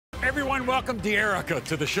Everyone, welcome De'Erica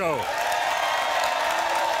to the show.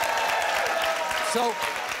 So,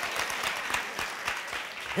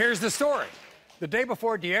 here's the story. The day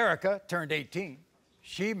before De'Erica turned 18,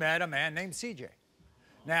 she met a man named CJ.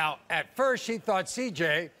 Now, at first, she thought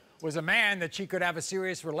CJ was a man that she could have a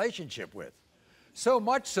serious relationship with. So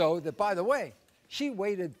much so that, by the way, she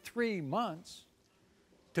waited 3 months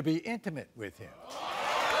to be intimate with him.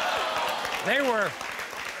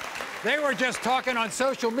 They were just talking on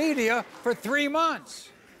social media for 3 months.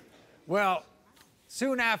 Well,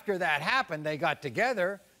 soon after that happened, they got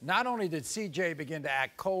together. Not only did CJ begin to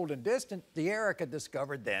act cold and distant, De'Erica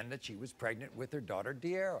discovered then that she was pregnant with her daughter,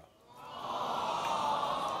 De'Ara.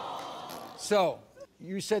 So,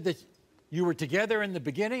 you said that you were together in the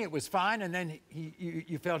beginning, it was fine, and then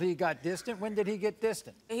you felt he got distant. When did he get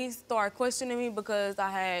distant? He started questioning me because I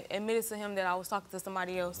had admitted to him that I was talking to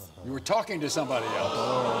somebody else. You were talking to somebody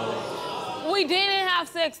else. We didn't have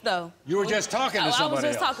sex, though. You were just talking to somebody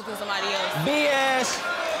else. I was just talking to somebody else. BS.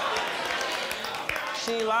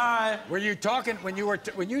 She lied. Were you talking, when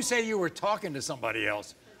you say you were talking to somebody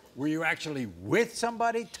else, were you actually with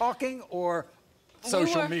somebody talking or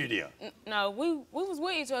social media? No, we was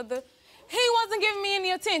with each other. He wasn't giving me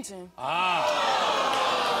any attention. Ah.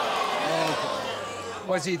 Okay.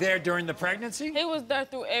 Was he there during the pregnancy? He was there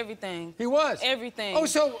through everything. He was? Everything. Oh,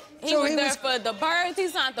 so he was there for the birth. He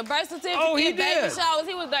signed the birth certificate, oh, he baby did? showers.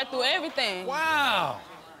 He was there through everything. Wow.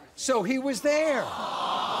 So he was there. He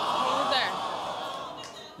was there.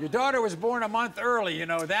 Your daughter was born a month early. You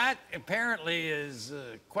know, that apparently is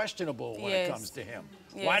questionable when it comes to him.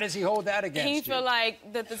 Yes. Why does he hold that against you? He feel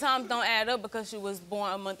like that the times don't add up because she was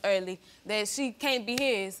born a month early, that she can't be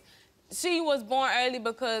his. She was born early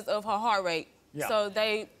because of her heart rate. Yeah. So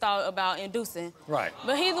they thought about inducing. Right.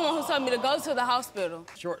 But he's the one who told me to go to the hospital.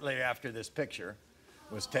 Shortly after this picture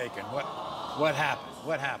was taken, what happened?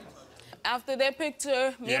 What happened? After that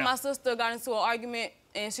picture, me and my sister got into an argument,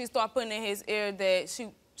 and she started putting in his ear that she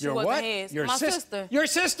wasn't his. Your my sister. Your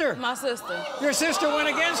sister? My sister. Your sister went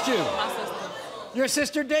against you? My sister. Your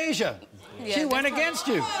sister, Deja. Yeah, she went against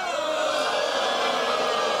you.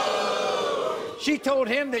 She told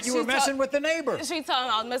him that you were messing with the neighbor. She told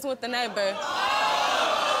him I was messing with the neighbor.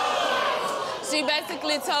 She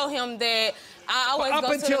basically told him that I always go to the neighbor.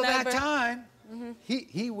 Up until that time,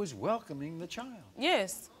 he was welcoming the child.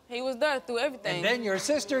 Yes, he was there through everything. And then your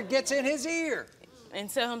sister gets in his ear. And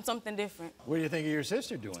tell him something different. What do you think of your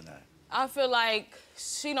sister doing that? I feel like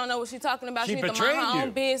she don't know what she's talking about. She needs to betrayed mind her you.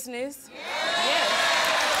 own business. Yes.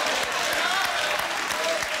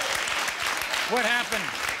 What happened?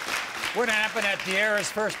 What happened at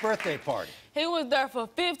De'Ara's first birthday party? He was there for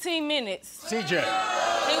 15 minutes. CJ.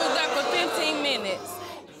 He was there for 15 minutes.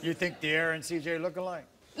 You think De'Ara and CJ look alike?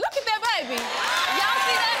 Look at that baby. Y'all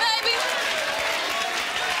see that baby?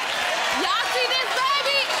 Y'all see this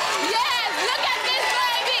baby? Yes, look at this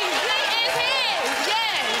baby. He is his,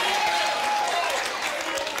 yes.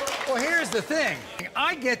 Well, here's the thing.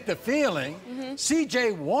 I get the feeling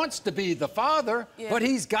CJ wants to be the father, but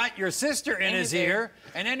he's got your sister in his ear,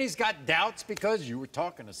 and then he's got doubts because you were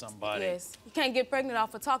talking to somebody. Yes, you can't get pregnant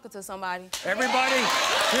off of talking to somebody. Everybody,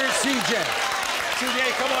 here's CJ.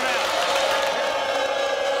 CJ, come on out.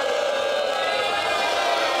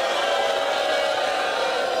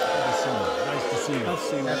 Nice to see you. Nice to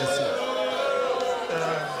see you. Have a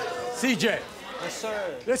seat. CJ. Yes,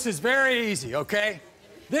 sir. This is very easy, okay?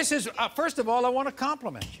 This is, first of all, I want to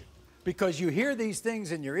compliment you because you hear these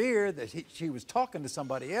things in your ear that she was talking to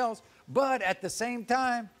somebody else, but at the same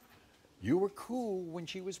time, you were cool when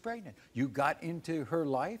she was pregnant. You got into her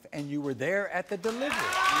life and you were there at the delivery.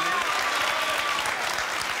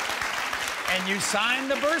 And you signed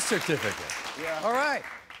the birth certificate. Yeah. All right.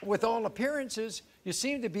 With all appearances, you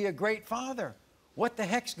seem to be a great father. What the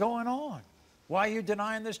heck's going on? Why are you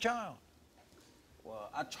denying this child? Well,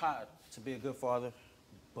 I tried to be a good father,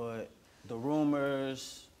 but the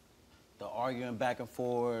rumors, the arguing back and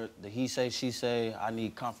forth, the he say, she say, I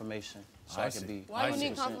need confirmation so I can be. Why do you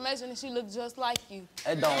need confirmation that she looks just like you?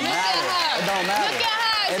 It don't matter. It don't matter. Look at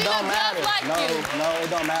her. It don't matter. Just like you. No, it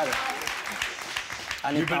don't matter.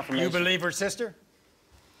 I need confirmation. You believe her sister?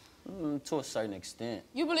 To a certain extent.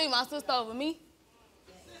 You believe my sister over me?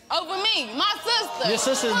 Over me, my sister. Your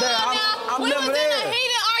sister's there. I'm we never was in there. a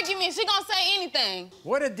heated argument. She gonna say anything.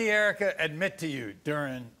 What did De'Erica admit to you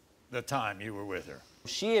during the time you were with her?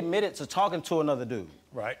 She admitted to talking to another dude.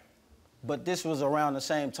 Right. But this was around the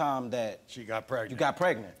same time that she got pregnant. You got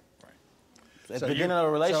pregnant. Right. At the beginning of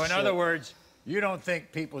the relationship. So in other words, you don't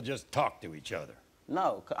think people just talk to each other?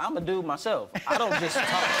 No, 'cause I'm a dude myself. I don't just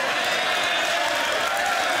talk.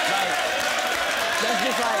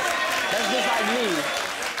 That's just like me.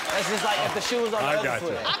 It's just like if the shoe was on the other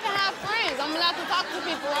foot. I can have friends. I'm allowed to talk to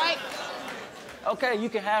people, right? Okay, you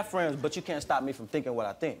can have friends, but you can't stop me from thinking what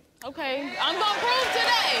I think. Okay, I'm gonna prove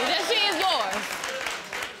today that she is yours.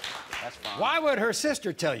 That's fine. Why would her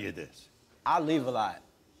sister tell you this? I leave a lot.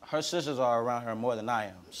 Her sisters are around her more than I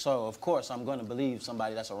am. So, of course, I'm gonna believe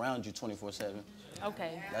somebody that's around you 24/7.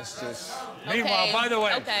 Okay. That's just... Meanwhile, by the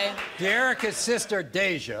way, okay. De'Erica's sister,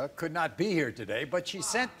 Deja, could not be here today, but she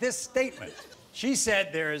sent this statement. She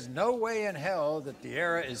said there is no way in hell that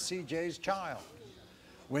De'Ara is CJ's child.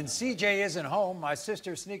 When CJ isn't home, my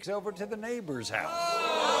sister sneaks over to the neighbor's house.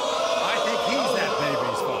 I think he's that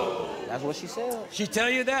baby's father. That's what she said. She tell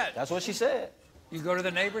you that? That's what she said. You go to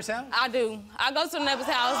the neighbor's house? I do. I go to the neighbor's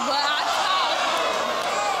house, but I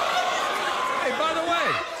talk. Hey, by the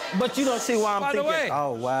way. But you don't see why I'm thinking... By the way.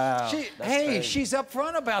 Oh, wow. Hey, she's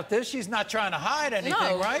upfront about this. She's not trying to hide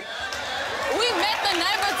anything, right? We met the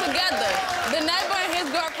neighbor together. The neighbor and his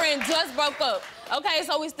girlfriend just broke up. Okay,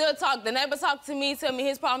 so we still talk. The neighbor talked to me, tell me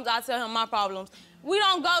his problems, I tell him my problems. We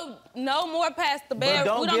don't go no more past the bed.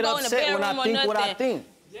 But we don't go in the bedroom when I think or nothing. what I think.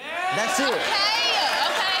 Yeah. That's it. Okay, I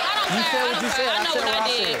don't care. You said what you said. I know what I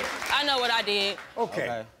did. said. I know what I did.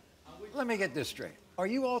 Okay. Let me get this straight. Are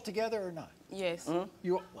you all together or not? Yes.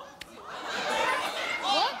 You... What?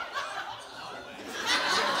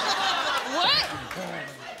 What?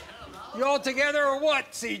 You all together or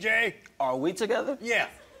what, CJ? Are we together? Yeah.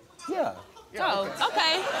 Yeah. Oh,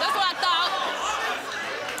 okay. That's what I thought.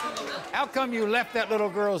 How come you left that little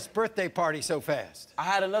girl's birthday party so fast? I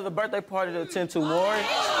had another birthday party to attend to, Maury.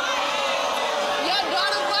 Your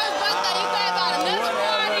daughter's first birthday, you came out another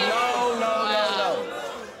party? No.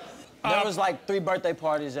 There was like 3 birthday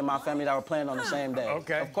parties in my family that were planned on the same day.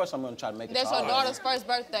 Okay. Of course I'm gonna try to make it. That's your daughter's first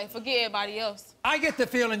birthday. Forget everybody else. I get the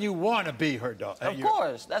feeling you want to be her daughter. Of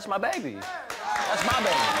course, that's my baby. That's my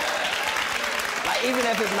baby. Like, even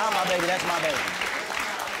if it's not my baby, that's my baby.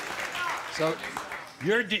 So,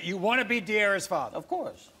 you want to be De'Ara's father? Of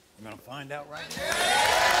course. I'm gonna find out right now.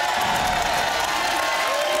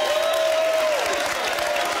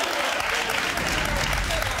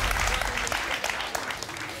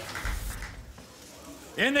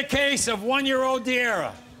 In the case of 1-year-old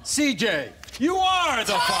De'Ara, CJ, you are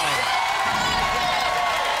the father.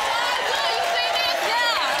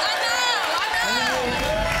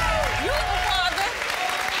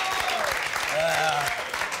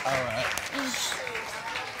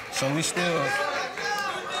 So we still...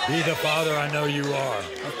 Be the father I know you are.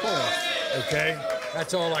 Of course. Okay?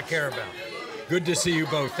 That's all I care about. Good to see you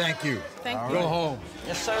both. Thank you. Thank you. Go home.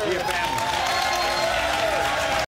 Yes, sir. Be a family.